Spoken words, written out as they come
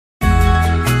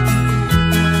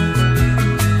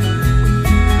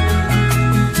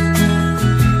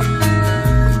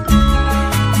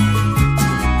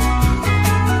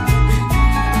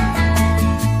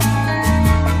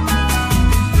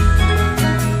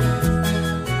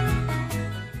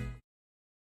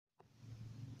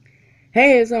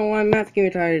Hey everyone, Matt's Gamer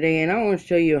today, and I want to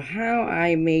show you how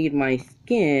I made my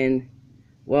skin.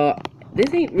 Well,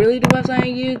 this ain't really the website I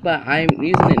use, but I'm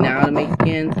using it now to make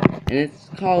skins, and it's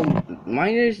called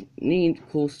Miners Need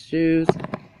Cool Shoes.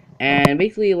 And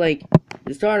basically, like,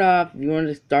 to start off, if you want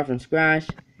to start from scratch,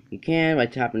 you can by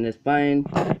tapping this button.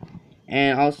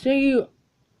 And I'll show you,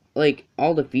 like,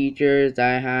 all the features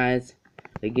that it has.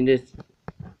 You can just,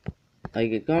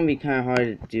 like, it's gonna be kind of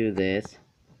hard to do this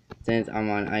since I'm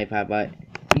on iPad, but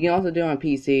you can also do it on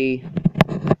PC.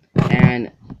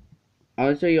 And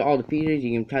I'll show you all the features.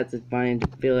 You can press this button to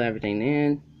fill everything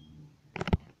in,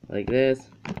 like this.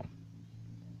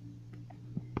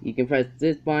 You can press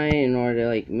this button in order to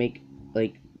like make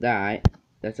like that.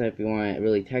 That's if you want to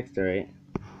really texture it.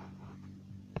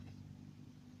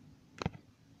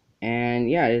 And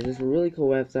yeah, it's just a really cool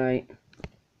website.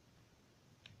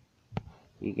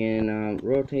 You can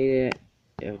rotate it.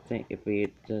 If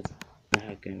we just,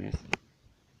 oh goodness.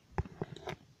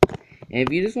 And if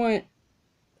you just want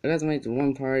to customize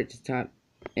one part, just tap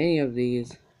any of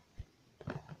these.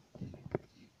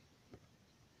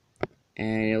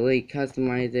 And you'll really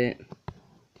customize it.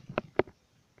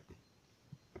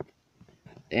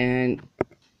 And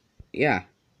yeah,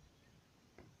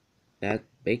 that's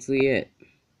basically it.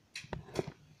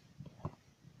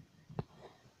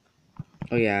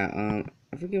 Oh yeah,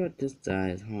 I forget what this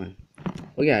does. Hold on.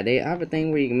 Oh yeah, they have a thing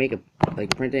where you can make a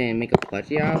print it and make a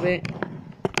plushie out of it.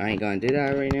 I ain't gonna do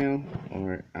that right now,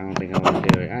 or I don't think I want to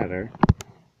do it either.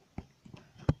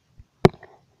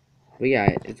 But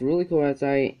yeah, it's a really cool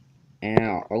website, and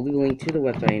I'll leave a link to the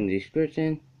website in the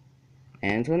description.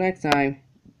 And until next time,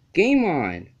 game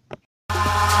on!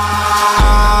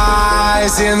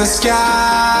 Eyes in the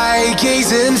sky,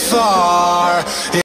 gazing far.